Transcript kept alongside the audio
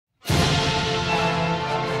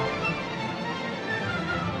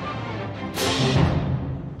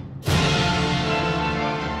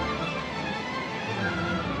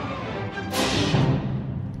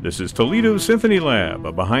This is Toledo Symphony Lab,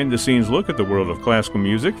 a behind-the-scenes look at the world of classical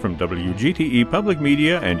music from WGTE Public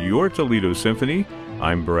Media and your Toledo Symphony.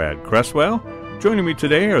 I'm Brad Cresswell. Joining me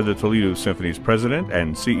today are the Toledo Symphony's president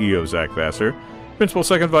and CEO, Zach Vassar, principal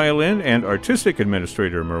second violin and artistic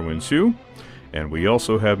administrator, Merwin Siu. And we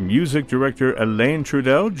also have music director Elaine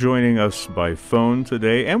Trudell joining us by phone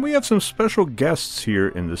today. And we have some special guests here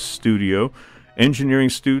in the studio. Engineering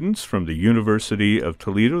students from the University of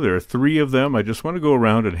Toledo. There are three of them. I just want to go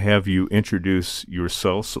around and have you introduce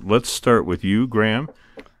yourselves. So let's start with you, Graham.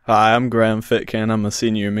 Hi, I'm Graham Fitkin. I'm a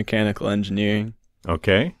senior in mechanical engineering.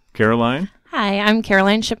 Okay. Caroline? Hi, I'm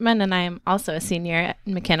Caroline Shipman, and I am also a senior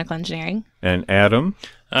in mechanical engineering. And Adam?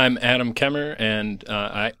 I'm Adam Kemmer, and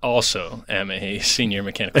I also am a senior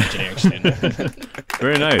mechanical engineering student.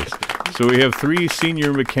 Very nice. So we have three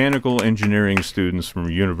senior mechanical engineering students from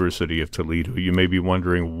University of Toledo. You may be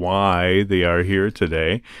wondering why they are here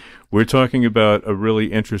today. We're talking about a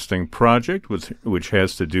really interesting project which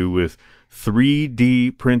has to do with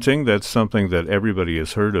 3D printing. That's something that everybody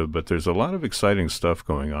has heard of, but there's a lot of exciting stuff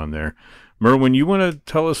going on there. Merwin, you want to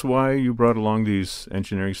tell us why you brought along these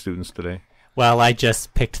engineering students today? Well, I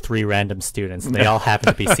just picked three random students. They all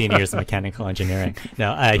happen to be seniors in mechanical engineering.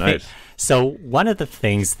 No, I think so. One of the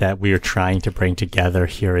things that we are trying to bring together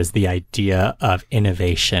here is the idea of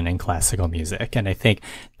innovation in classical music. And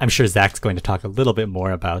I'm sure Zach's going to talk a little bit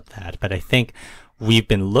more about that, but I think we've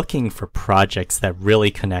been looking for projects that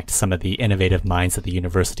really connect some of the innovative minds at the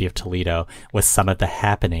University of Toledo with some of the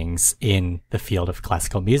happenings in the field of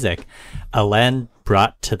classical music. Alain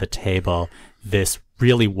brought to the table this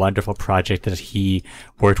really wonderful project that he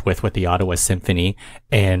worked with the Ottowa Symphony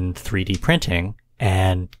in 3D printing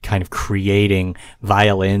and kind of creating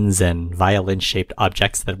violins and violin-shaped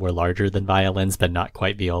objects that were larger than violins but not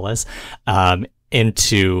quite violas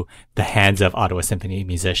into the hands of Ottowa Symphony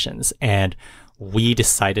musicians. And we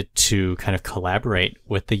decided to kind of collaborate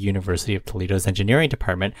with the University of Toledo's engineering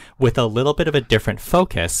department with a little bit of a different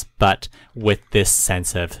focus, but with this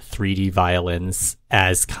sense of 3D violins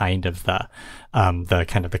as kind of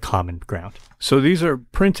the common ground. So these are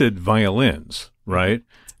printed violins, right?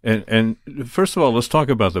 And first of all, let's talk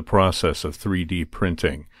about the process of 3D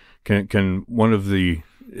printing. Can one of the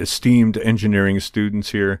esteemed engineering students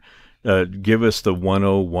here give us the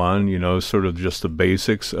 101, sort of just the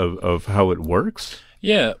basics of how it works?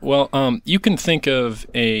 Yeah, well, you can think of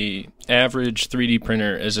a average 3D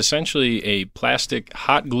printer as essentially a plastic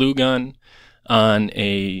hot glue gun on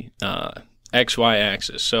a XY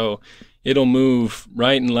axis. So it'll move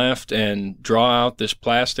right and left and draw out this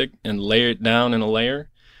plastic and layer it down in a layer,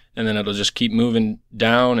 and then it'll just keep moving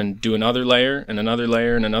down and do another layer and another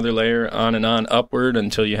layer and another layer on and on upward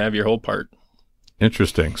until you have your whole part.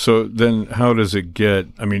 Interesting. So then how does it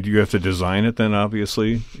get, do you have to design it then,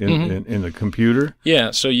 obviously, in the computer?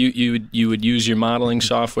 Yeah, so you would use your modeling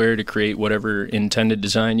software to create whatever intended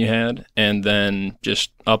design you had, and then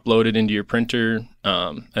just upload it into your printer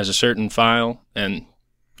as a certain file, and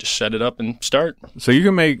just set it up and start. So you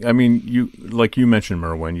can make, like you mentioned,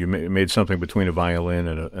 Merwin, you made something between a violin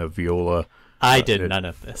and a viola. I did none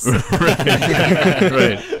of this.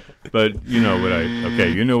 Right. But you know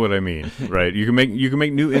what I mean, right? You can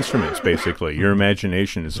make new instruments, basically. Your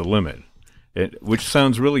imagination is the limit, which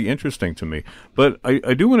sounds really interesting to me. But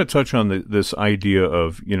I do want to touch on this idea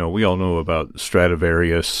of, we all know about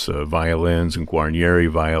Stradivarius violins and Guarnieri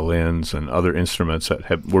violins and other instruments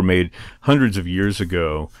that were made hundreds of years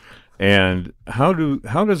ago. And how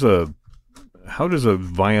does a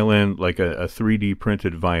violin, like a 3D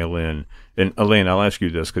printed violin, and Elaine, I'll ask you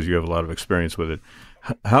this because you have a lot of experience with it.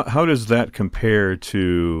 How does that compare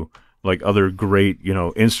to like other great,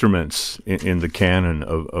 instruments in the canon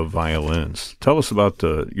of violins? Tell us about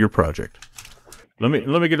your project. Let me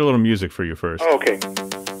get a little music for you first. Okay.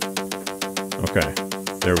 Okay.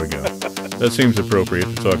 There we go. That seems appropriate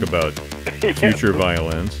to talk about future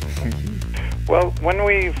violins. Well, when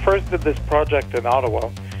we first did this project in Ottawa,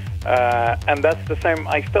 and that's the same,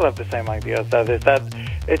 I still have the same idea, that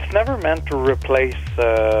it's never meant to replace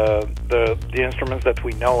the instruments that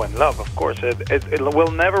we know and love, of course. It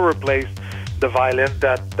will never replace the violin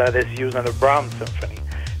that is used in a Brahms symphony.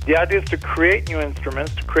 The idea is to create new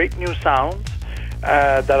instruments, to create new sounds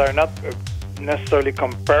that are not necessarily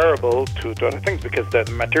comparable to other things because the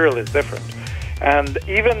material is different. And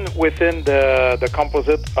even within the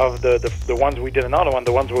composite of the ones we did in Ottawa and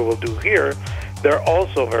the ones we will do here, they're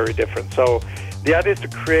also very different. So the idea is to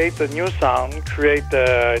create a new sound, create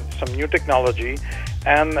some new technology,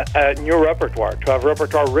 and a new repertoire, to have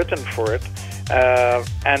repertoire written for it,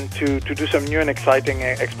 and to do some new and exciting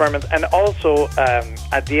experiments. And also,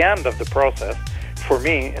 at the end of the process, for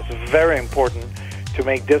me, it's very important to to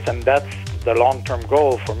make this, and that's the long-term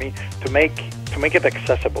goal for me, to make it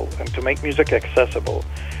accessible and to make music accessible.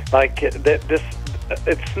 Like this,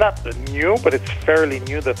 it's not new, but it's fairly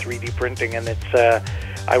new, the 3D printing, and it's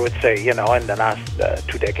I would say, in the last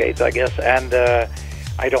 2 decades, I guess, and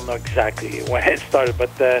I don't know exactly when it started,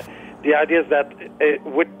 but the idea is that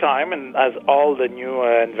with time and as all the new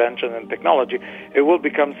invention and technology, it will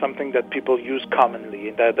become something that people use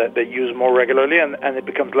commonly, that they use more regularly, and it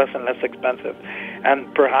becomes less and less expensive.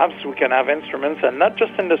 And perhaps we can have instruments, and not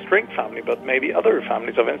just in the string family, but maybe other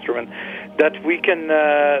families of instruments that we can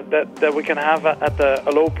that we can have at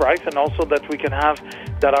a low price, and also that we can have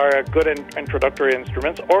that are good introductory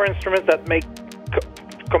instruments, or instruments that make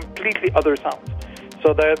completely other sounds.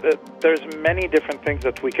 So there's many different things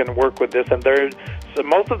that we can work with this, and so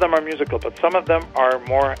most of them are musical, but some of them are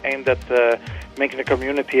more aimed at making the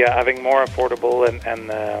community having more affordable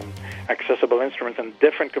and accessible instruments in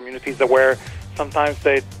different communities where sometimes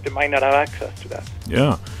they might not have access to that.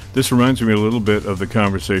 Yeah. This reminds me a little bit of the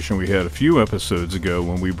conversation we had a few episodes ago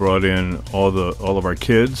when we brought in all of our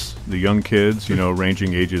kids, the young kids,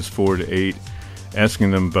 ranging ages 4 to 8,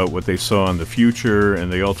 asking them about what they saw in the future,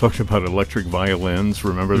 and they all talked about electric violins.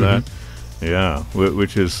 Remember that? Yeah,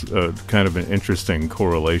 which is kind of an interesting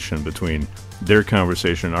correlation between their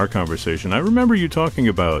conversation and our conversation. I remember you talking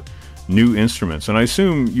about new instruments, and I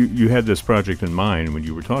assume you had this project in mind when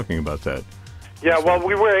you were talking about that. Yeah, well,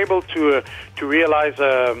 we were able to realize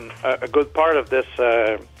a good part of this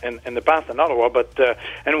in the past in Ottawa,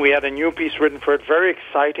 and we had a new piece written for it, very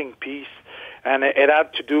exciting piece, and it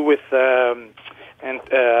had to do with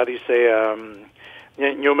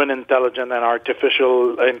human intelligence and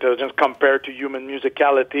artificial intelligence compared to human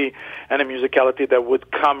musicality, and a musicality that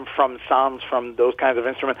would come from sounds from those kinds of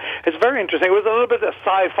instruments. It's very interesting. It was a little bit a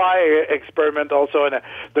sci-fi experiment also, and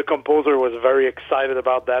the composer was very excited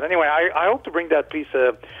about that. Anyway, I hope to bring that piece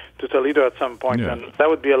to Toledo at some point, and that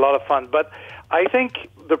would be a lot of fun. But I think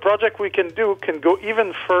the project we can do can go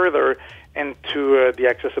even further into the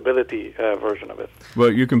accessibility version of it.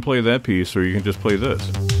 Well, you can play that piece, or you can just play this,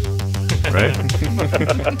 right?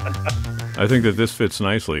 I think that this fits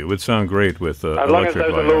nicely. It would sound great with as long as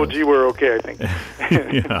there's violins. a low G, we're okay, I think.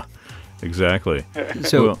 Yeah, exactly.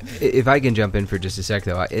 So, if I can jump in for just a sec,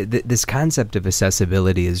 though, this concept of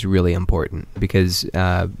accessibility is really important because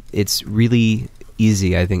it's really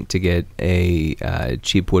easy, I think, to get a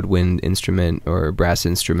cheap woodwind instrument or a brass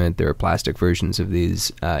instrument. There are plastic versions of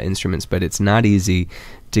these instruments, but it's not easy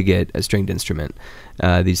to get a stringed instrument.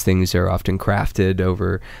 These things are often crafted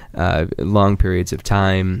over long periods of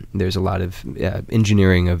time. There's a lot of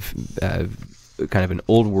engineering of kind of an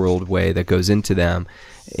old world way that goes into them.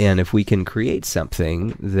 And if we can create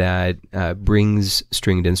something that brings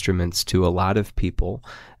stringed instruments to a lot of people,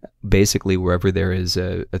 basically wherever there is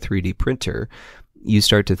a 3D printer, you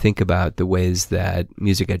start to think about the ways that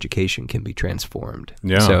music education can be transformed.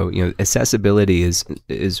 Yeah. So, accessibility is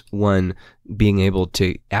one, being able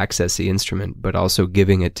to access the instrument, but also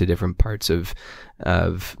giving it to different parts of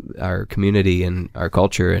our community and our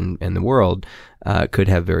culture and the world could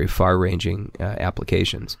have very far-ranging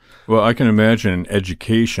applications. Well, I can imagine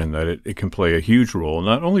education that it can play a huge role,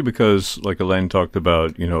 not only because, like Alain talked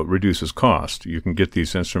about, it reduces cost. You can get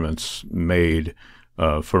these instruments made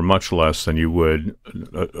for much less than you would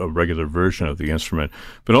a regular version of the instrument.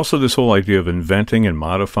 But also this whole idea of inventing and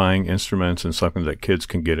modifying instruments and something that kids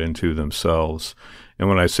can get into themselves. And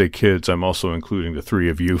when I say kids, I'm also including the three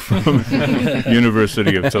of you from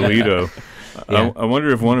University of Toledo. Yeah. I wonder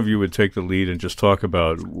if one of you would take the lead and just talk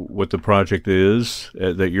about what the project is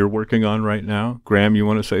that you're working on right now. Graham, you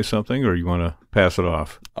want to say something, or you want to pass it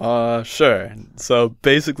off? Sure. So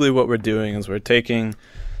basically what we're doing is we're taking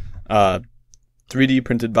 3D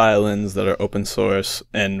printed violins that are open source,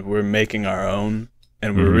 and we're making our own,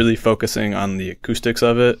 and we're really focusing on the acoustics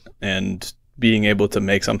of it and being able to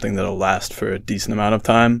make something that'll last for a decent amount of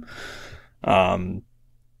time. I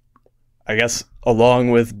guess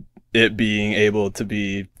along with it being able to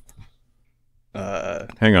be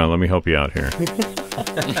hang on, let me help you out here.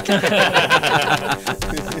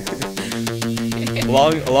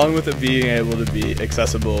 along with it being able to be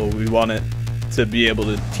accessible, we want it to be able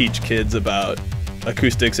to teach kids about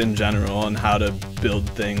acoustics in general and how to build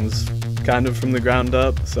things kind of from the ground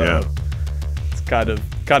up. So it's kind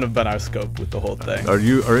of been our scope with the whole thing.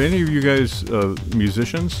 Are any of you guys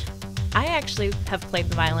musicians? I actually have played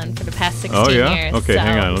the violin for the past 16 years. Okay,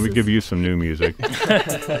 hang on. Let me give you some new music.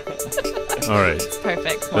 All right. It's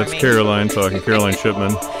perfect for That's me. Caroline talking. Caroline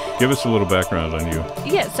Shipman. Give us a little background on you.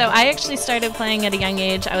 Yeah, so I actually started playing at a young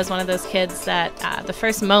age. I was one of those kids that the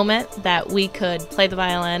first moment that we could play the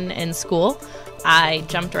violin in school I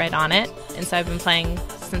jumped right on it, and so I've been playing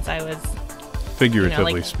since I was.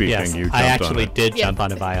 Figuratively speaking, Yes, you jumped I actually on it. did jump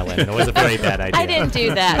on a violin. It was a very bad idea. I didn't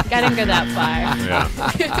do that. I didn't go that far. Yeah.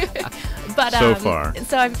 But So far.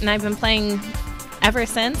 So I've been playing ever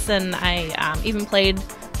since, and I even played.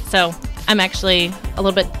 So I'm actually a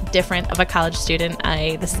little bit different of a college student.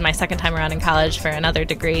 This is my second time around in college for another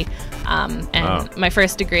degree, and my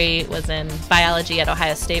first degree was in biology at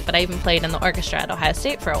Ohio State. But I even played in the orchestra at Ohio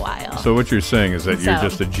State for a while. So what you're saying is that you're So-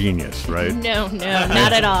 just a genius, right? No,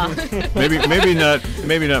 not at all.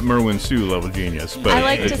 maybe not Merwin Sue level genius, but I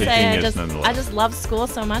like it's to a say genius I nonetheless. just love school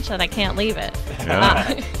so much that I can't leave it.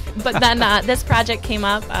 Yeah. But then this project came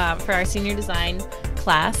up for our senior design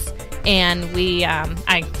class, and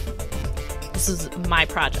this was my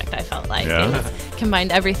project. I felt like Yeah. it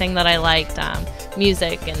combined everything that I liked,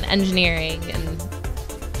 music and engineering, and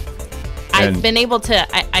I've been able to.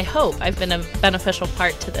 I hope I've been a beneficial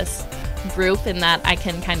part to this group in that I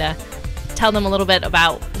can kind of tell them a little bit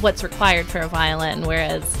about what's required for a violin,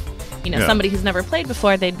 whereas Yeah. somebody who's never played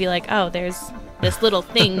before, they'd be like, oh, there's this little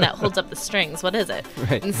thing that holds up the strings. What is it?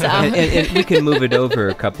 Right. And so, and we can move it over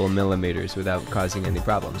a couple millimeters without causing any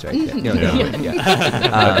problems, right?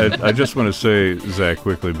 Yeah. I just want to say, Zach,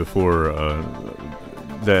 quickly before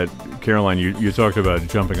that, Caroline, you talked about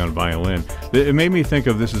jumping on violin. It made me think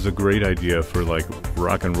of this as a great idea for like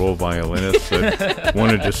rock and roll violinists that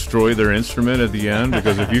want to destroy their instrument at the end,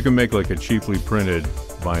 because if you can make like a cheaply printed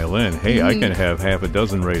violin, hey, I can have half a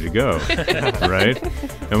dozen ready to go, right?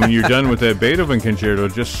 And when you're done with that Beethoven concerto,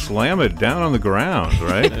 just slam it down on the ground,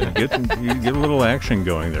 right? Get a little action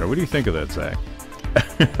going there. What do you think of that, Zach?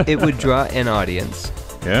 It would draw an audience.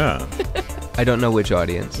 Yeah. I don't know which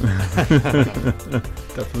audience.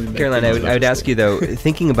 Definitely. Caroline, I would ask you though,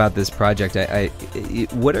 thinking about this project,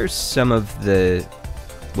 what are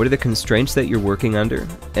the constraints that you're working under,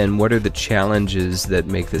 and what are the challenges that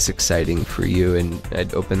make this exciting for you? And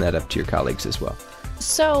I'd open that up to your colleagues as well.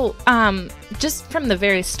 So, just from the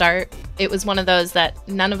very start, it was one of those that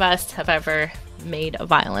none of us have ever made a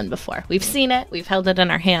violin before. We've seen it, we've held it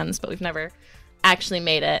in our hands, but we've never actually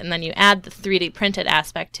made it. And then you add the 3D printed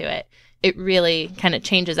aspect to it, it really kind of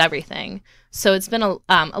changes everything. So it's been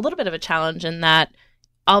a little bit of a challenge in that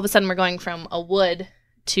all of a sudden we're going from a wood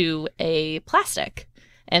to a plastic.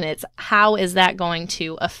 And it's how is that going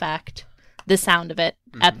to affect the sound of it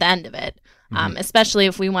at the end of it? Especially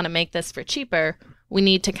if we want to make this for cheaper, we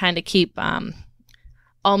need to kind of keep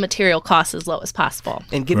all material costs as low as possible.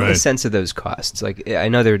 And give me a sense of those costs. Like, I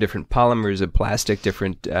know there are different polymers of plastic,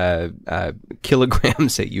 different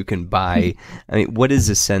kilograms that you can buy. I mean, what is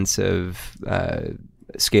the sense of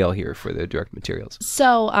scale here for the direct materials?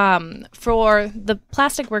 So for the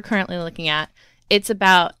plastic we're currently looking at, it's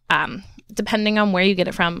about, depending on where you get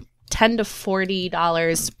it from, $10 to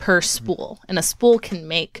 $40 per spool. And a spool can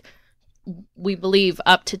make, we believe,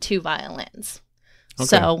 up to 2 violins. Okay.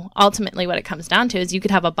 So ultimately what it comes down to is you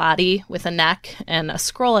could have a body with a neck and a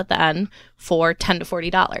scroll at the end for $10 to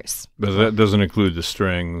 $40. But that doesn't include the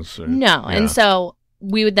strings. No. Yeah. And so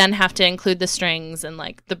we would then have to include the strings and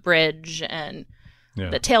like the bridge and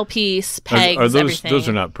the tailpiece, pegs, are those, everything. Those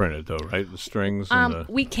are not printed though, right? The strings and the...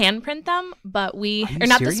 We can print them, but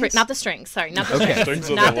not the strings. Sorry, not the strings.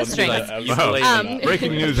 Not the strings.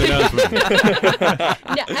 Breaking news announcement. No,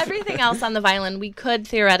 everything else on the violin we could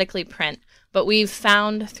theoretically print, but we've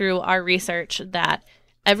found through our research that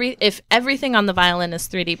if everything on the violin is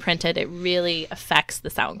 3D printed, it really affects the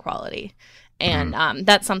sound quality. And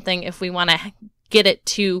that's something, if we want to get it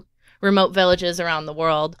to remote villages around the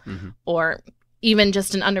world or even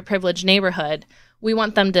just an underprivileged neighborhood, we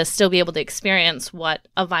want them to still be able to experience what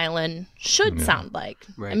a violin should sound like.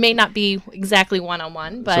 Right. It may not be exactly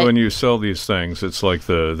one-on-one, but... So when you sell these things, it's like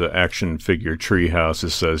the action figure treehouse. It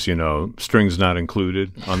says, strings not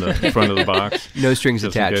included on the front of the box. No strings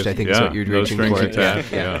attached, I think is what you're reaching for. No strings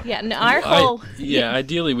attached, Yeah, no, our whole...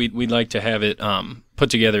 Ideally, we'd like to have it put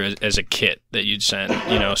together as a kit that you'd send,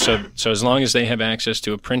 so as long as they have access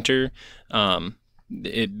to a printer, violin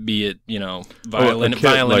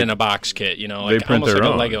like, in a box kit, they print their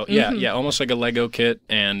own. A Lego, almost like a Lego kit,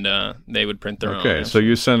 and they would print their own. Okay, so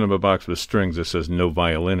you send them a box with strings that says no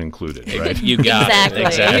violin included, right? You got exactly. it.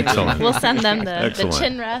 Exactly. Excellent. We'll send them the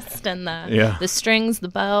chin rest and the strings, the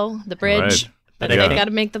bow, the bridge. Right. But they've I think got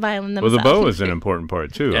to make the violin Well, themselves. the bow is an important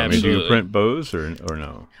part too. I mean, do you Absolutely. print bows or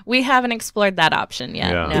no? We haven't explored that option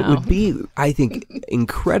yet. Yeah. No. It would be, I think,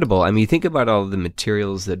 incredible. I mean, think about all the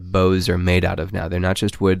materials that bows are made out of now. They're not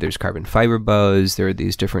just wood. There's carbon fiber bows. There are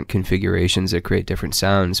these different configurations that create different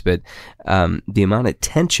sounds. But the amount of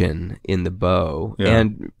tension in the bow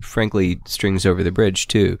and, frankly, strings over the bridge,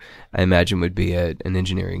 too, I imagine would be an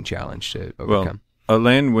engineering challenge to overcome.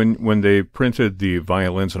 Alain, when they printed the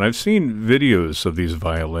violins, and I've seen videos of these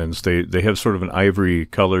violins, they have sort of an ivory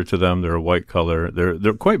color to them. They're a white color.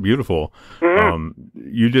 They're quite beautiful.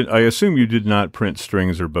 I assume you did not print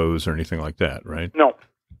strings or bows or anything like that, right? No,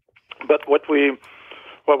 but what we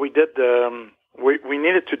did, we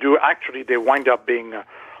needed to do. Actually, they wind up being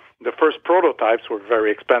the first prototypes were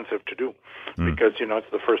very expensive to do because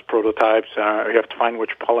it's the first prototypes. You have to find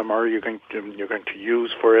which polymer you're going to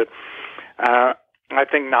use for it. I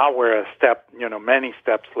think now we're a step, many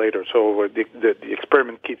steps later. So the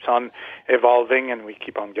experiment keeps on evolving, and we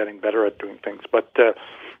keep on getting better at doing things. But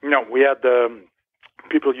we had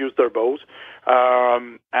people use their bows,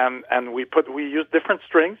 and we used different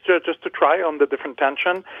strings just to try on the different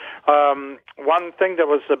tension. One thing that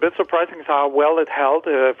was a bit surprising is how well it held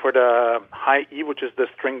for the high E, which is the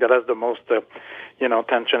string that has the most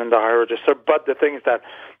tension in the high register. But the thing is that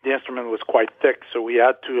the instrument was quite thick, so we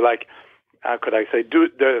had to how could I say, to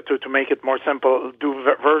make it more simple, do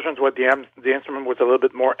versions where the instrument was a little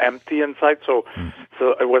bit more empty inside, so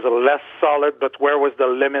it was a less solid, but where was the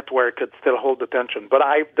limit where it could still hold the tension? But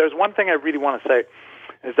there's one thing I really want to say,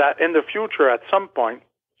 is that in the future, at some point,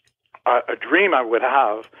 a dream I would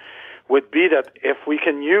have would be that if we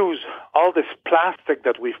can use all this plastic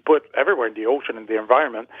that we've put everywhere in the ocean and the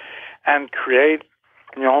environment and create,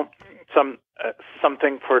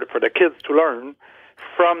 something for the kids to learn,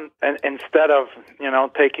 and instead of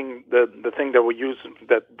taking the thing that we use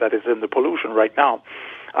that is in the pollution right now,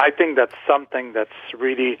 I think that's something that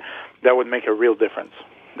would make a real difference,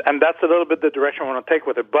 and that's a little bit the direction I want to take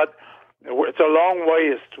with it. But it's a long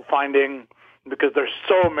way to finding, because there's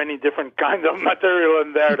so many different kinds of material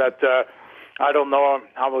in there that I don't know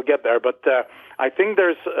how we'll get there. But I think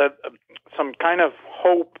there's some kind of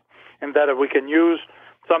hope in that if we can use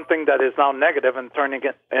something that is now negative and turning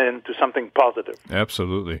it into something positive.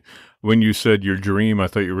 Absolutely. When you said your dream, I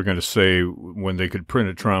thought you were going to say when they could print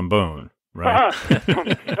a trombone, right?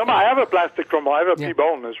 I have a plastic trombone. I have a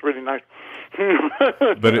P-bone. It's really nice.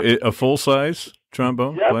 But a full-size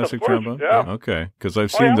trombone? Yes, plastic of course, trombone? yeah. Okay. Because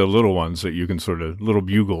I've seen the little ones that you can little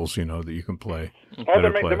bugles, that you can play.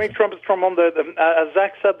 They make trumpets, trombone. As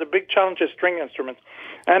Zach said, the big challenge is string instruments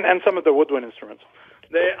and some of the woodwind instruments.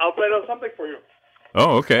 I'll play something for you.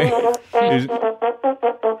 Oh, okay.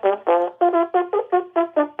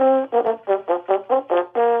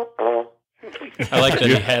 I like that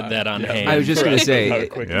he had that on hand. I was just going to say,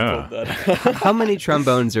 Yeah. how many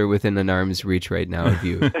trombones are within an arm's reach right now of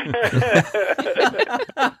you?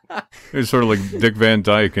 It's sort of like Dick Van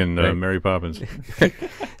Dyke and Mary Poppins.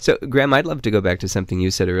 So, Graham, I'd love to go back to something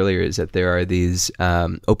you said earlier, is that there are these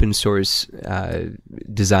open source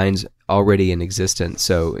designs already in existence.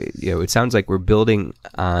 So, it sounds like we're building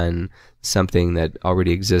on something that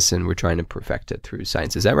already exists and we're trying to perfect it through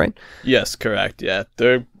science. Is that right? Yes, correct. Yeah.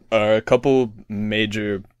 There are a couple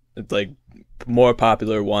major, more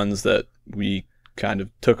popular ones that we kind of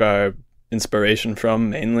took our inspiration from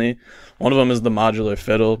mainly. One of them is the modular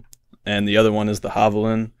fiddle, and the other one is the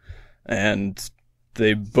javelin. And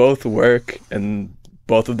they both work, and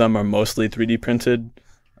both of them are mostly 3D printed.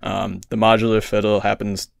 The modular fiddle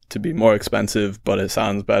happens to be more expensive, but it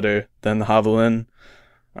sounds better than the javelin.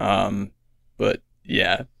 But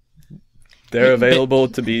yeah, they're available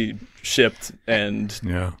to be shipped, and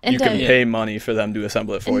you can pay money for them to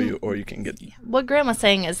assemble it for you, or you can get. What Graham was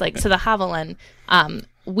saying is so the javelin,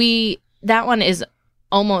 that one is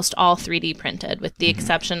almost all 3D printed, with the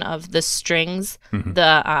exception of the strings,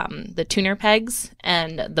 the tuner pegs,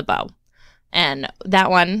 and the bow. And that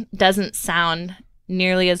one doesn't sound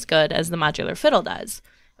nearly as good as the modular fiddle does,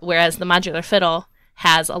 whereas the modular fiddle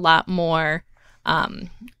has a lot more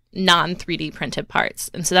non-3D printed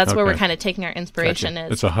parts. And so that's where we're kind of taking our inspiration.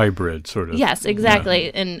 Gotcha. It's a hybrid sort of. Yes, exactly.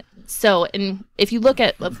 Yeah. And so if you look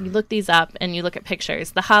these up and you look at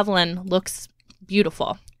pictures, the javelin looks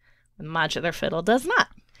beautiful. The modular fiddle does not.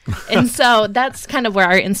 And so that's kind of where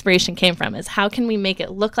our inspiration came from, is how can we make it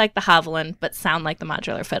look like the javelin but sound like the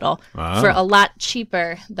modular fiddle for a lot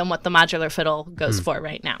cheaper than what the modular fiddle goes for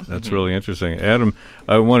right now. That's really interesting. Adam,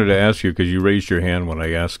 I wanted to ask you, because you raised your hand when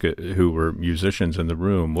I asked who were musicians in the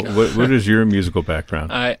room. What is your musical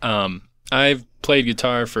background? I've played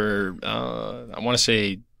guitar for, I want to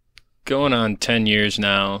say, going on 10 years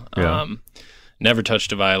now. Yeah. Never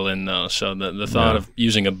touched a violin though, so the thought of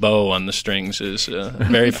using a bow on the strings is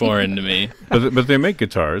very foreign to me. But they make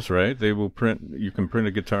guitars, right? They will print. You can print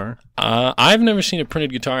a guitar. I've never seen a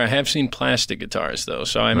printed guitar. I have seen plastic guitars though,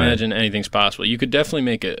 so I imagine anything's possible. You could definitely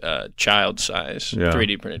make a child-size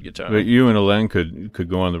 3D printed guitar. But you and Alain could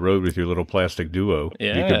go on the road with your little plastic duo.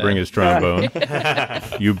 Yeah. You could bring his trombone.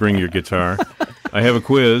 You bring your guitar. I have a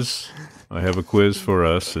quiz. For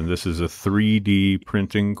us, and this is a 3D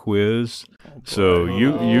printing quiz. So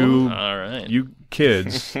All right. you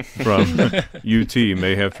kids from UT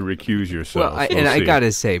may have to recuse yourselves. Well, I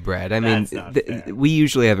gotta say, Brad, I mean, we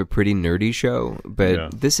usually have a pretty nerdy show,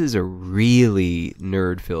 but this is a really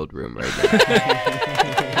nerd-filled room right now.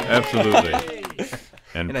 Absolutely.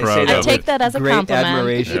 And proud I of take it. that as a Great compliment.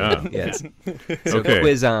 admiration. Yeah. Yes. So Okay.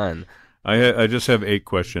 quiz on. I just have 8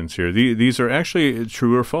 questions here. These are actually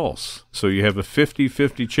true or false. So you have a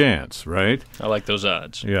 50-50 chance, right? I like those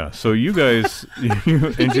odds. Yeah. So you guys,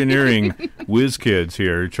 you engineering whiz kids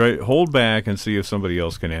here, hold back and see if somebody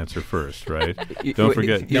else can answer first, right? Don't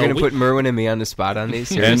forget. You're going to put Merwin and me on the spot on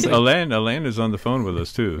these? And Seriously? Alain is on the phone with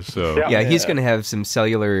us too. So Yeah, he's going to have some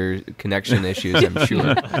cellular connection issues, I'm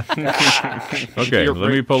sure. okay,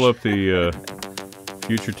 let me pull up the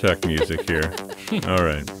future tech music here. All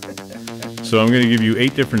right. So I'm going to give you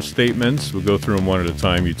 8 different statements. We'll go through them one at a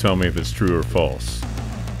time. You tell me if it's true or false.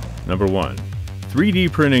 Number 1,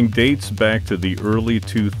 3D printing dates back to the early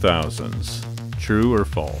 2000s. True or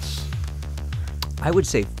false? I would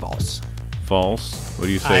say false. False. What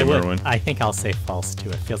do you say, Merwin? I think I'll say false too.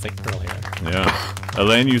 It feels like earlier. Yeah.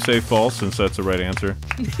 Alain, you say false since that's the right answer?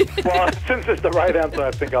 Well, since it's the right answer,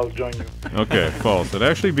 I think I'll join you. Okay, false. It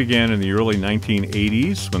actually began in the early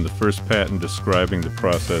 1980s when the first patent describing the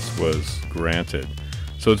process was granted.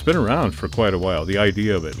 So it's been around for quite a while, the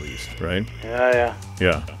idea of it at least, right? Yeah.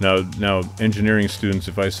 Yeah. Now, engineering students,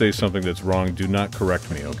 if I say something that's wrong, do not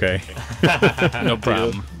correct me, okay? No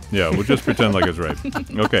problem. Yeah, we'll just pretend like it's right.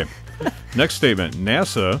 Okay. Next statement.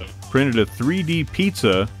 NASA printed a 3D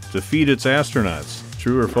pizza to feed its astronauts.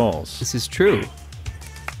 True or false? This is true.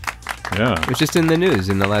 Yeah. It was just in the news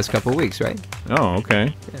in the last couple of weeks, right? Oh,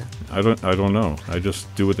 okay. Yeah. I don't know. I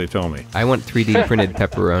just do what they tell me. I want 3D printed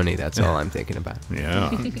pepperoni. That's all I'm thinking about.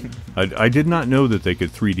 Yeah. I did not know that they could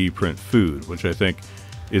 3D print food, which I think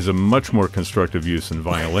is a much more constructive use than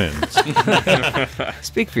violins.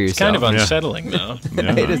 Speak for It's yourself. kind of unsettling, though.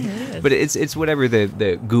 Yeah. It is, but it's whatever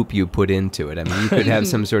the goop you put into it. I mean, you could have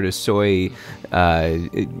some sort of soy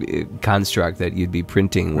construct that you'd be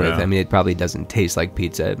printing with. Yeah. I mean, it probably doesn't taste like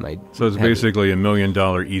pizza. It might. So it's have basically $1 million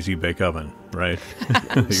easy bake oven, right?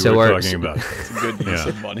 That you So were our- talking about. It's a good use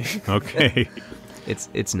of money. Okay. It's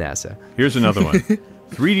NASA. Here's another one.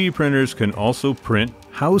 3D printers can also print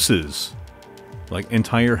houses, like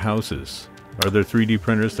entire houses. Are there 3D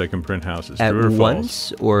printers that can print houses? At True or false?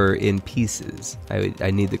 once or in pieces?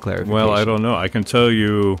 I need the clarification. Well, I don't know. I can tell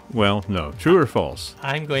you. Well, no. True or false?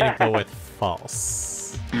 I'm going to go with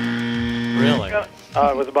false. Really?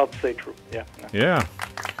 I was about to say true. Yeah. No. Yeah.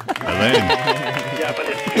 Alain. Yeah, but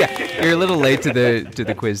it's Yeah, you're a little late to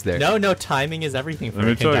the quiz there. No, timing is everything for Let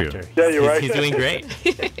me a tell you. conductor. Yeah, you're right. He's doing great.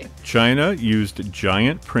 China used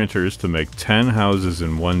giant printers to make 10 houses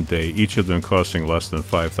in one day, each of them costing less than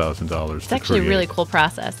 $5,000 It's actually a really cool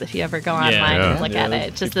process if you ever go online Yeah. and look Yeah, at it.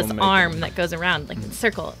 It's just this people make arm that goes around like in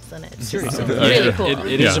circles, and it's just Yeah. really cool.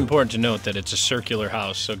 It is Yeah. important to note that it's a circular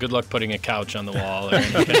house, so good luck putting a couch on the wall or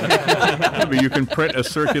anything. Yeah, but you can print a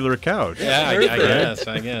circular couch. Yeah, I guess.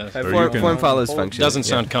 Or you Form, can- form follows function. Doesn't Yeah.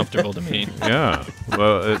 sound comfortable to me. Yeah.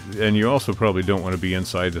 Well, and you also probably don't want to be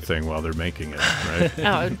inside the thing while they're making it, right?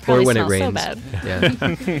 Oh, it would probably Or when it smell so rains. bad.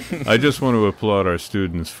 Yeah. I just want to applaud our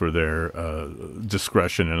students for their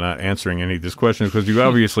discretion in not answering any of these questions because you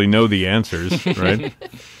obviously know the answers, right?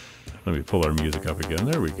 Let me pull our music up again.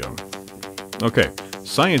 There we go. Okay.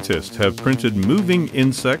 Scientists have printed moving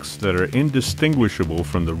insects that are indistinguishable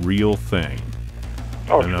from the real thing.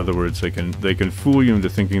 Oh, In other words, they can fool you into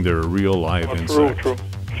thinking they're a real live true, insect. true.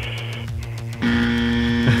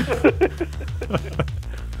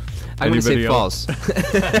 I'm going to say Anybody else? false.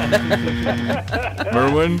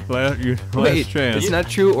 Merwin, last Wait, chance. it's not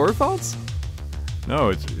true or false? No,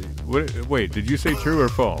 it's. Wait, did you say true or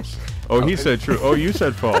false? Oh, he said true. Oh, you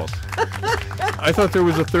said false. I thought there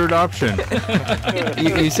was a third option.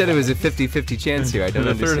 You said it was a 50-50 chance here. I don't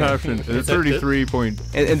The third understand. option is 33 point.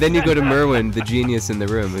 And then you go to Merwin, the genius in the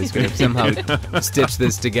room, who's going to somehow stitch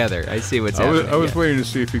this together. I see what's happening. I was yeah. waiting to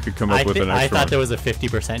see if you could come up with an I extra thought one. there was a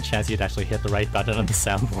 50% chance you'd actually hit the right button on the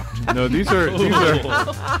soundboard. No, these are.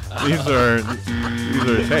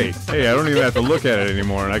 Hey, I don't even have to look at it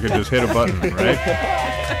anymore, and I can just hit a button, right?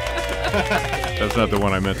 That's not the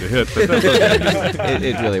one I meant to hit, but that's okay.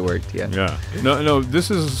 It really worked, yeah. Yeah. No, this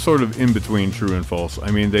is sort of in between true and false.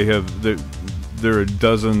 I mean, there are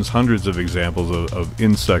dozens, hundreds of examples of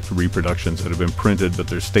insect reproductions that have been printed, but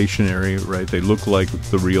they're stationary, right? They look like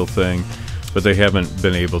the real thing, but they haven't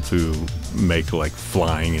been able to make like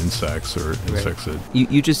flying insects or insects that...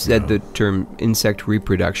 You just said the term insect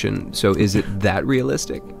reproduction, so is it that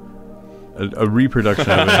realistic? A reproduction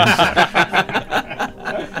of an insect.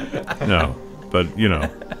 No, but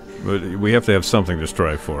we have to have something to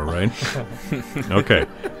strive for, right? Okay,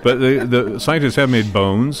 but the scientists have made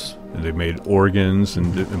bones, and they've made organs,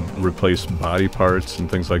 and replaced body parts and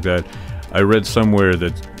things like that. I read somewhere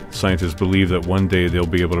that scientists believe that one day they'll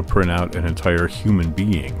be able to print out an entire human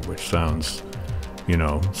being, which sounds,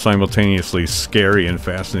 simultaneously scary and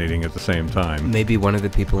fascinating at the same time. Maybe one of the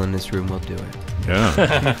people in this room will do it.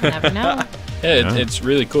 Yeah. Never know. Yeah, it's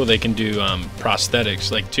really cool. They can do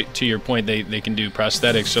prosthetics. Like to your point, they can do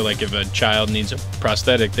prosthetics. So like if a child needs a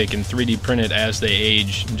prosthetic, they can 3D print it as they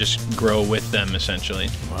age and just grow with them, essentially.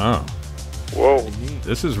 Wow. Whoa.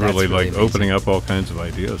 This is really like amazing. opening up all kinds of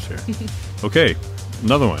ideas here. Okay,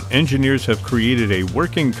 another one. Engineers have created a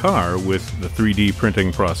working car with the 3D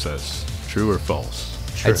printing process. True or false?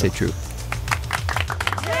 I'd say true.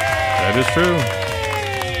 That is true.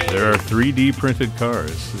 There are 3D printed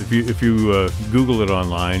cars. If you Google it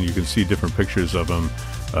online, you can see different pictures of them.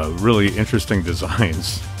 Really interesting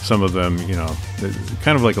designs. Some of them,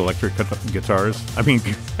 kind of like electric guitars. I mean,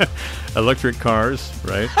 electric cars,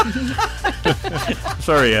 right?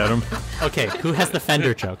 Sorry, Adam. Okay, who has the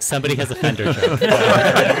Fender joke? Somebody has a Fender joke.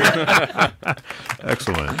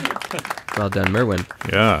 Excellent. Well done, Merwin.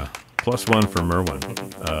 Yeah. +1 for Merwin.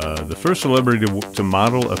 The first celebrity to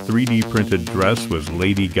model a 3D printed dress was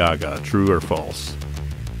Lady Gaga. True or false?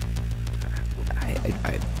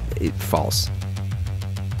 False.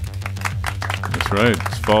 That's right.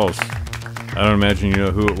 It's false. I don't imagine you know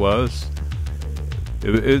who it was.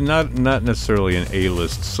 It not necessarily an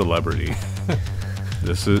A-list celebrity.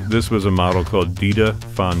 This was a model called Dita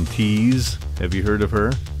Von Teese. Have you heard of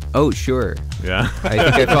her? Oh, sure. Yeah.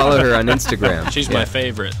 I think I follow her on Instagram. She's my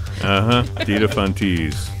favorite. Dita Von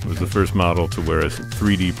Teese was the first model to wear a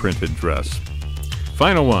 3D printed dress.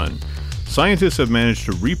 Final one. Scientists have managed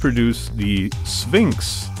to reproduce the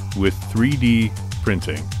Sphinx with 3D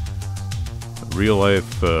printing. Real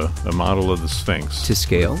life, a model of the Sphinx. To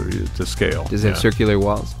scale? To scale. Does it have circular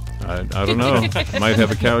walls? I don't know. Might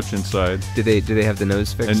have a couch inside. Do they have the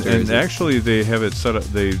nose fixed? And actually, they have it set up.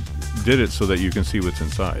 They did it so that you can see what's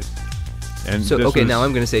inside. And so okay, now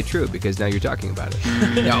I'm going to say true because now you're talking about it.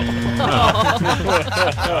 No.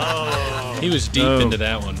 He was deep into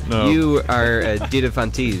that one. No. You are Dita Von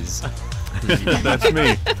Teese. That's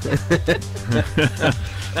me.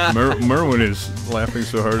 Merwin is laughing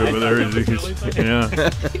so hard over there.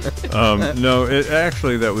 No,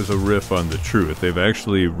 actually that was a riff on the truth. They've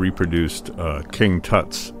actually reproduced King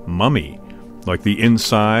Tut's mummy. Like the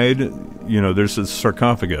inside, there's a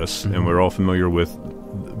sarcophagus, and we're all familiar with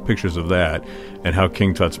pictures of that and how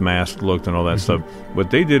King Tut's mask looked and all that stuff.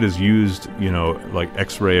 What they did is used, like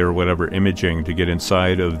X-ray or whatever imaging to get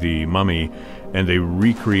inside of the mummy, and they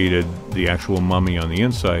recreated the actual mummy on the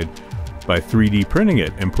inside by 3D printing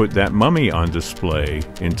it and put that mummy on display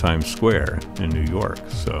in Times Square in New York.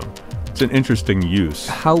 So it's an interesting use.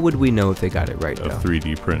 How would we know if they got it right, of though?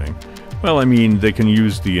 3D printing. Well, I mean, they can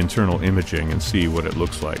use the internal imaging and see what it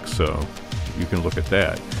looks like, so you can look at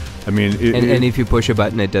that. I mean, and if you push a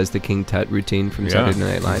button, it does the King Tut routine from Saturday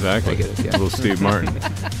Night Live. Exactly. I get it, yeah. Little Steve Martin.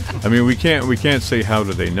 I mean, we can't say how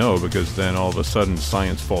do they know, because then all of a sudden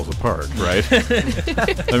science falls apart, right?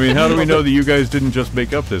 I mean, how do we know that you guys didn't just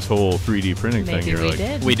make up this whole 3D printing thing? Maybe You're we like,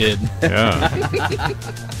 did. We did. Yeah.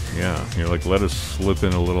 Yeah. You're like, let us slip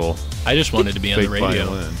in a little. I just wanted to be on the fake radio.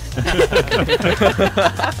 violin.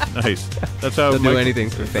 Nice. That's how They'll do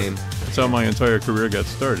anything for fame. That's how my entire career got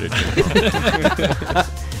started.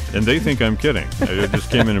 And they think I'm kidding. I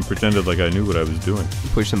just came in and pretended like I knew what I was doing.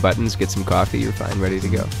 Push some buttons, get some coffee, you're fine, ready to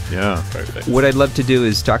go. Yeah. Perfect. What I'd love to do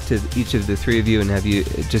is talk to each of the three of you and have you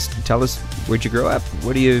just tell us, where'd you grow up?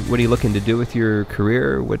 What are you looking to do with your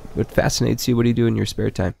career? What fascinates you? What do you do in your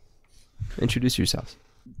spare time? Introduce yourselves.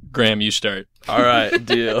 Graham, you start. All right,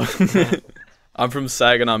 deal. I'm from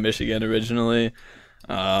Saginaw, Michigan originally.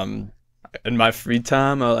 In my free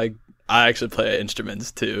time, I actually play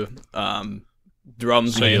instruments too.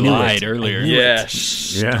 Drums. So you lied earlier. Yeah,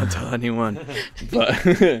 don't tell anyone.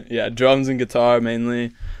 But yeah, drums and guitar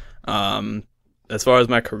mainly. As far as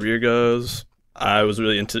my career goes, I was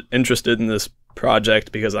really interested in this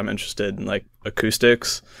project because I'm interested in like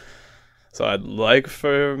acoustics. So I'd like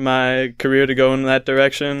for my career to go in that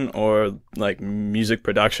direction, or like music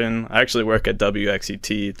production. I actually work at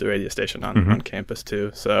WXET, the radio station on campus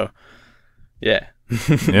too. So yeah.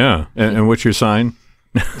 Yeah. And what's your sign?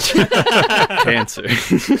 Cancer.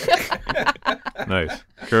 Nice.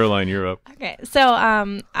 Caroline, you're up. Okay, so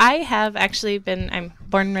I have actually I'm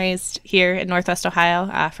born and raised here in Northwest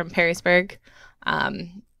Ohio, from Perrysburg.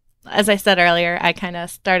 As I said earlier, I kind of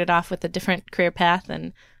started off with a different career path,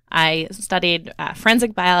 and I studied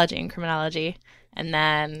forensic biology and criminology, and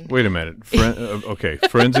then... Wait a minute. Okay,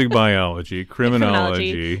 forensic biology,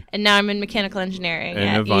 criminology, and now I'm in mechanical engineering and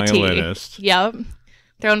at a violinist. UT. Yep.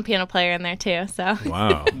 Throwing a piano player in there, too, so...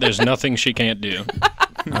 Wow. There's nothing she can't do.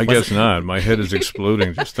 I guess not. My head is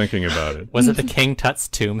exploding just thinking about it. Was it the King Tut's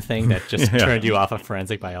tomb thing that just turned you off of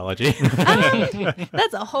forensic biology?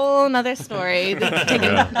 That's a whole nother story. It's taking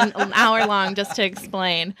an hour long just to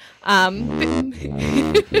explain.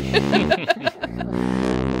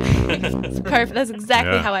 It's perfect. That's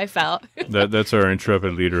exactly how I felt. That's our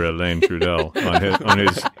intrepid leader, Alain Trudel,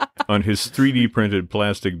 on his 3D printed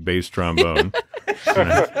plastic bass trombone.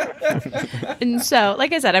 And so,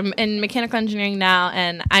 like I said, I'm in mechanical engineering now,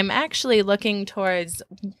 and I'm actually looking towards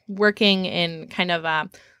working in kind of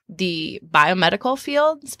the biomedical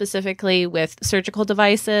field, specifically with surgical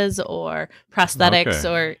devices or prosthetics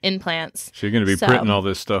or implants. So you're going to be printing all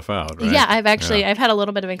this stuff out, right? Yeah, I've had a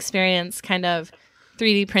little bit of experience kind of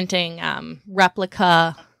 3D printing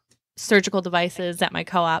replica surgical devices at my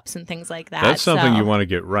co-ops and things like that. That's something you want to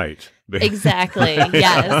get right. Exactly,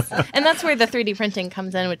 yes. And that's where the 3D printing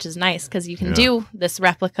comes in, which is nice because you can do this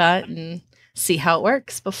replica and see how it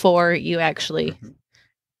works before you actually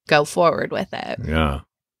go forward with it. Yeah.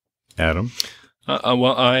 Adam?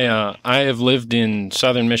 Well, I have lived in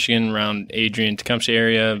southern Michigan around Adrian, Tecumseh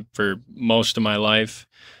area for most of my life.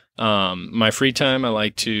 My free time, I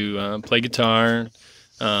like to play guitar,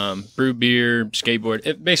 brew beer,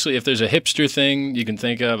 skateboard. Basically, if there's a hipster thing you can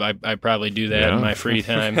think of, I probably do that in my free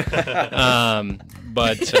time.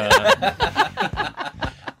 But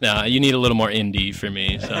no, you need a little more indie for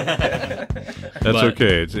me. So. That's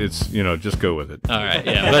okay. It's just go with it. All right,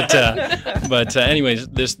 yeah. But anyways,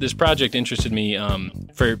 this project interested me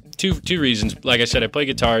for two reasons. Like I said, I play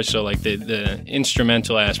guitar, so like the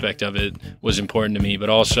instrumental aspect of it was important to me. But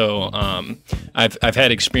also, I've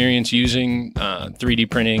had experience using 3D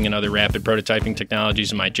printing and other rapid prototyping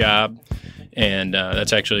technologies in my job, and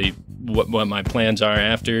that's actually what my plans are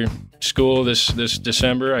after school this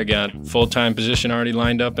December. I got full-time position already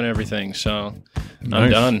lined up and everything, so I'm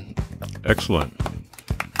done. Excellent.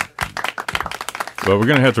 Well, we're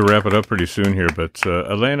going to have to wrap it up pretty soon here, but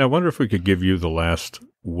Alain, I wonder if we could give you the last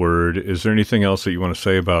word. Is there anything else that you want to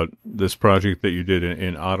say about this project that you did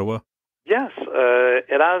in Ottawa? Yes,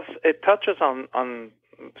 it touches on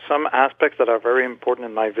some aspects that are very important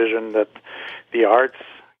in my vision that the arts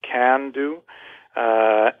can do.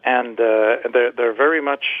 And they're very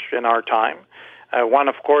much in our time. One,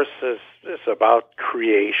 of course, is about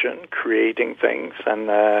creating things and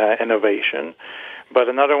innovation. But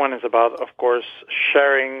another one is about, of course,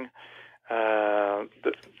 sharing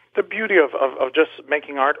the beauty of just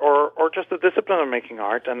making art, or just the discipline of making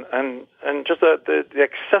art, and just the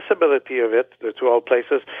accessibility of it to all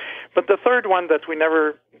places. But the third one that we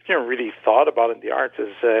never really thought about in the arts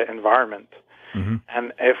is environment. Mm-hmm.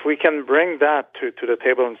 And if we can bring that to the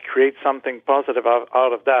table and create something positive out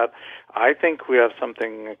of that, I think we have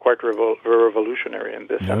something quite revolutionary in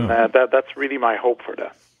this. Yeah. And that's really my hope for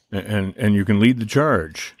that. And you can lead the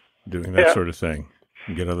charge doing that sort of thing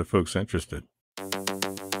and get other folks interested.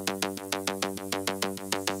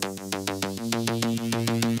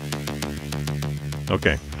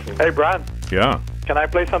 Okay. Hey, Brad. Yeah. Can I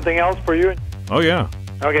play something else for you? Oh, yeah.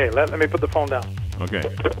 Okay, let me put the phone down. Okay.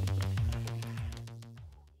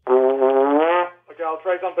 Okay, I'll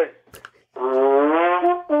try something.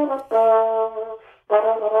 Wow.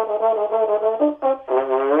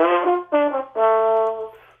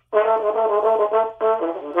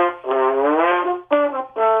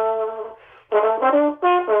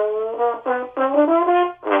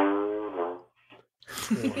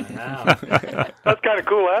 That's kind of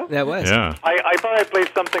cool, huh? That was. Yeah. I thought I played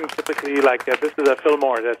something typically like this is a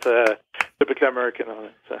Fillmore that's typically American on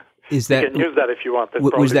it. So is that, you can use that if you want.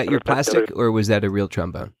 Was that your plastic, or was that a real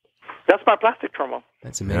trombone? That's my plastic trombone.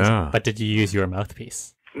 That's amazing. Yeah. But did you use your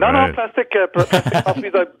mouthpiece? No, plastic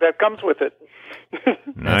mouthpiece that comes with it. Nice.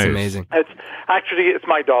 That's amazing. It's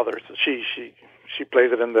my daughter's. She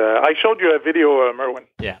plays it in the. I showed you a video, Merwin.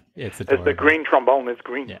 Yeah, it's adorable. It's the green trombone. It's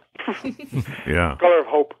green. Yeah. Yeah. Color of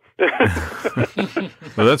hope.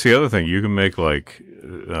 Well, that's the other thing. You can make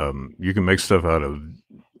you can make stuff out of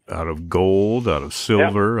gold, out of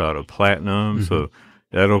silver, out of platinum. So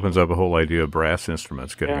that opens up a whole idea of brass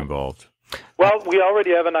instruments getting involved. Well, we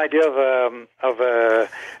already have an idea of a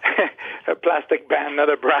plastic band, not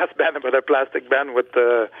a brass band, but a plastic band with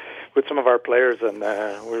some of our players, and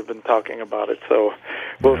we've been talking about it. So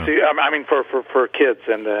we'll see. I mean, for kids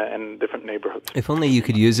and different neighborhoods. If only you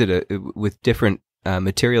could use it with different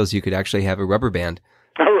materials, you could actually have a rubber band.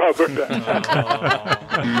 A rubber band.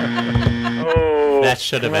 That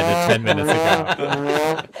should have ended 10 minutes ago.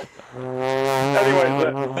 Anyways,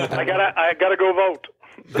 I gotta go vote.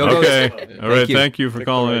 Go. Okay. All right. Thank you for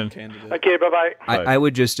calling in. Okay. Bye-bye. I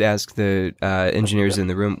would just ask the engineers in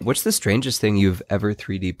the room, what's the strangest thing you've ever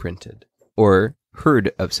 3D printed or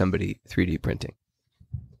heard of somebody 3D printing?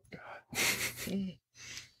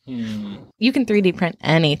 You can 3D print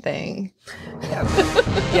anything.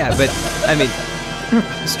 Yeah, but I mean,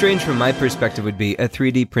 strange from my perspective would be a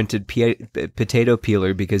 3D printed potato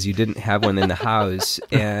peeler because you didn't have one in the house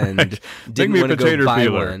and didn't want to go buy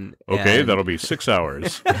one. Okay, that'll be 6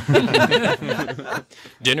 hours.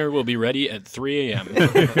 Dinner will be ready at 3 a.m.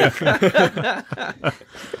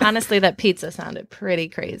 Honestly, that pizza sounded pretty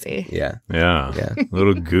crazy. Yeah. A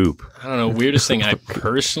little goop. I don't know. Weirdest thing I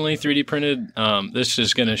personally 3D printed. This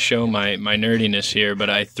is going to show my nerdiness here, but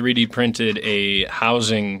I 3D printed a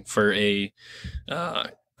housing for a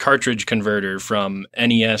cartridge converter from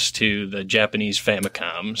NES to the Japanese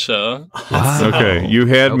Famicom. So, okay, you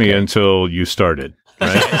had me until you started.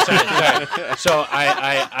 Right? Sorry. So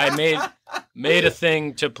I made a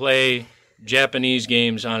thing to play Japanese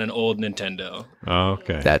games on an old Nintendo.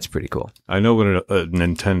 Okay, that's pretty cool. I know what a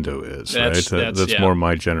Nintendo is. That's more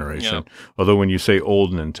my generation. Yeah. Although when you say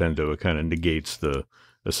old Nintendo, it kind of negates the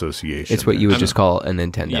association. It's what you would just call a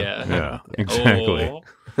Nintendo. Yeah, exactly. Oh.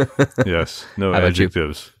 Yes, no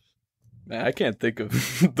adjectives. Man, I can't think of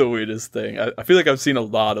the weirdest thing. I feel like I've seen a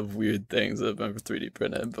lot of weird things that have been 3D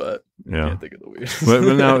printed, but I can't think of the weirdest. But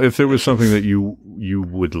now, if there was something that you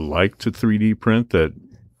would like to 3D print that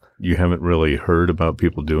you haven't really heard about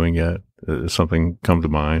people doing yet, something come to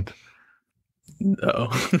mind? No.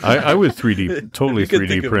 I would totally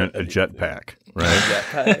 3D print a jetpack. Right?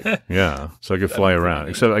 Jetpack. Yeah, so I could fly around.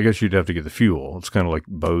 Except I guess you'd have to get the fuel. It's kind of like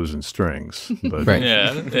bows and strings. But, right.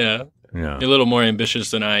 Yeah. You're a little more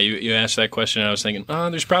ambitious than I. You asked that question, and I was thinking,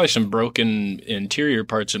 there's probably some broken interior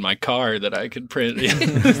parts in my car that I could print.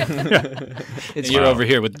 You're over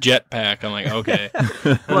here with jetpack. I'm like, okay.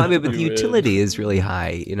 Well, I mean, but the utility is really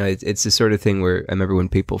high. You know, it's the sort of thing where I remember when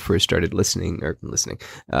people first started using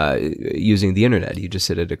the internet, you just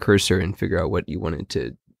sit at a cursor and figure out what you wanted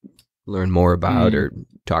to learn more about or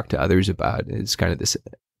talk to others about. It's kind of this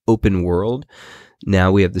open world.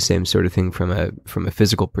 Now we have the same sort of thing from a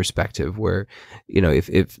physical perspective where, you know,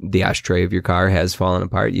 if the ashtray of your car has fallen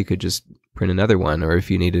apart, you could just print another one. Or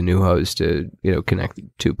if you need a new hose to, you know, connect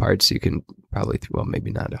two parts, you can probably,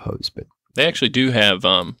 maybe not a hose, but. They actually do have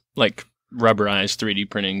like rubberized 3D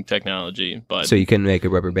printing technology, but so you can make a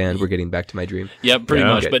rubber band. We're getting back to my dream. Yeah, pretty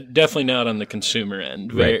much, but definitely not on the consumer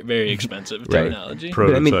end. Very, very expensive technology.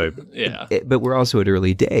 Prototype. But we're also at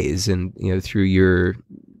early days, and you know, through your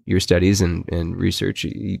studies and research,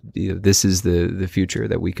 you know, this is the future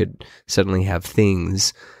that we could suddenly have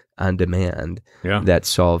things on demand that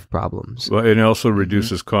solve problems. Well, it also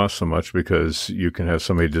reduces costs so much because you can have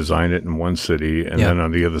somebody design it in one city, and then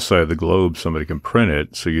on the other side of the globe, somebody can print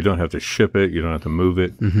it, so you don't have to ship it, you don't have to move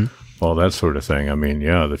it, all that sort of thing. I mean,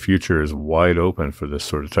 the future is wide open for this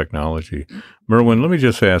sort of technology. Merwin, let me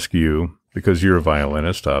just ask you, because you're a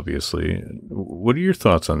violinist, obviously, what are your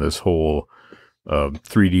thoughts on this whole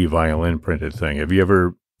 3D violin printed thing? Have you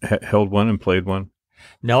ever held one and played one?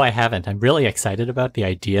 No, I haven't. I'm really excited about the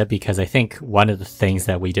idea because I think one of the things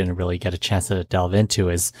that we didn't really get a chance to delve into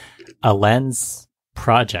is a lens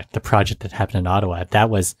project, the project that happened in Ottawa. That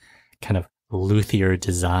was kind of luthier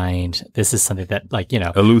designed. This is something that, like, you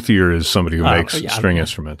know. A luthier is somebody who makes string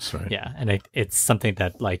instruments, right? Yeah, and it's something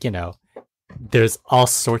that, like, you know, there's all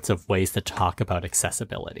sorts of ways to talk about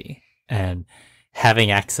accessibility. And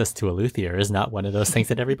having access to a luthier is not one of those things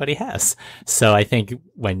that everybody has. So I think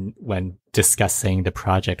when discussing the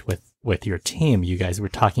project with your team, you guys were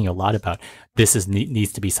talking a lot about this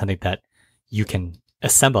needs to be something that you can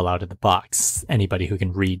assemble out of the box. Anybody who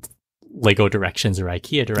can read Lego directions or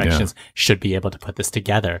IKEA directions should be able to put this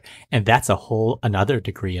together. And that's another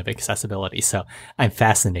degree of accessibility. So I'm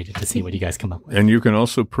fascinated to see what you guys come up with. And you can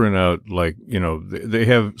also print out, like, you know, they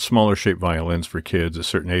have smaller shaped violins for kids at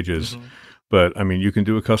certain ages. But, I mean, you can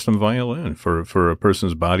do a custom violin for a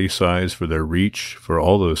person's body size, for their reach, for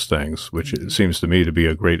all those things, which it seems to me to be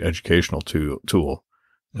a great educational tool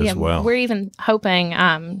as well. We're even hoping,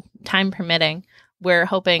 time permitting, we're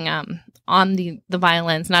hoping on the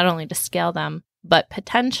violins, not only to scale them, but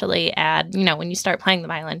potentially add, when you start playing the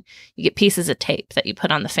violin, you get pieces of tape that you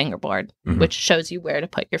put on the fingerboard, which shows you where to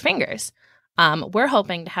put your fingers. We're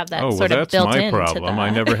hoping to have that sort of built into that's my problem. I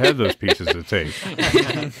never had those pieces of tape.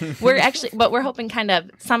 We're hoping kind of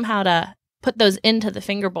somehow to put those into the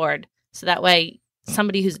fingerboard, so that way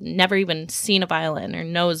somebody who's never even seen a violin or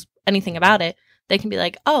knows anything about it, they can be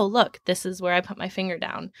like, oh, look, this is where I put my finger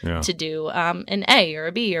down to do an A or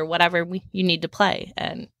a B or whatever you need to play.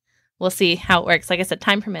 And we'll see how it works. Like I said,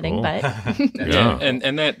 time permitting, but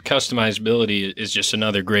and that customizability is just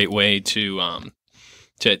another great way to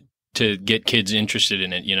get kids interested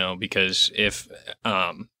in it, because if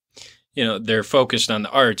they're focused on the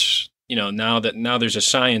arts, now there's a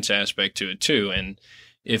science aspect to it too. And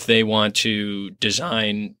if they want to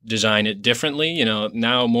design it differently,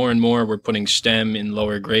 now more and more we're putting STEM in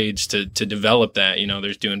lower grades to develop that.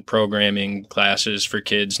 There's doing programming classes for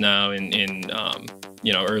kids now in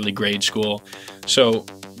early grade school. So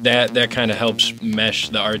that kind of helps mesh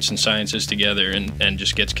the arts and sciences together and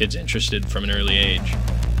just gets kids interested from an early age.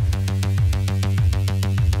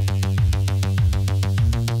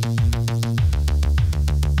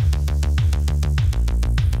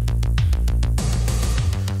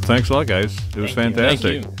 Thanks a lot, guys. It was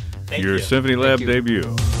fantastic. Thank Your you. Symphony Lab debut.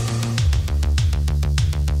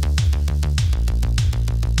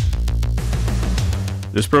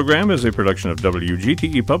 This program is a production of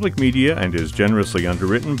WGTE Public Media and is generously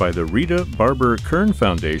underwritten by the Rita Barber Kern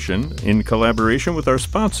Foundation in collaboration with our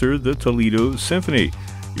sponsor, the Toledo Symphony.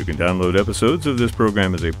 You can download episodes of this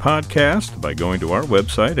program as a podcast by going to our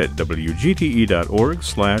website at wgte.org/lab.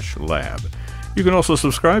 You can also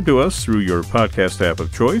subscribe to us through your podcast app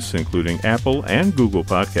of choice, including Apple and Google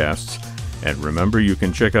Podcasts. And remember, you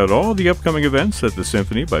can check out all the upcoming events at the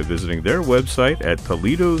Symphony by visiting their website at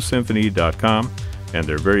toledosymphony.com and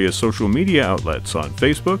their various social media outlets on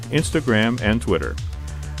Facebook, Instagram, and Twitter.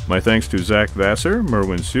 My thanks to Zach Vassar,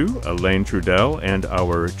 Merwin Sue, Elaine Trudell, and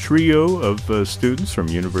our trio of students from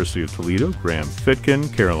University of Toledo, Graham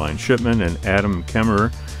Fitkin, Caroline Shipman, and Adam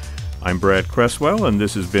Kemmerer. I'm Brad Cresswell, and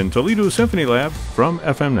this has been Toledo Symphony Lab from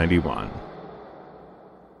FM 91.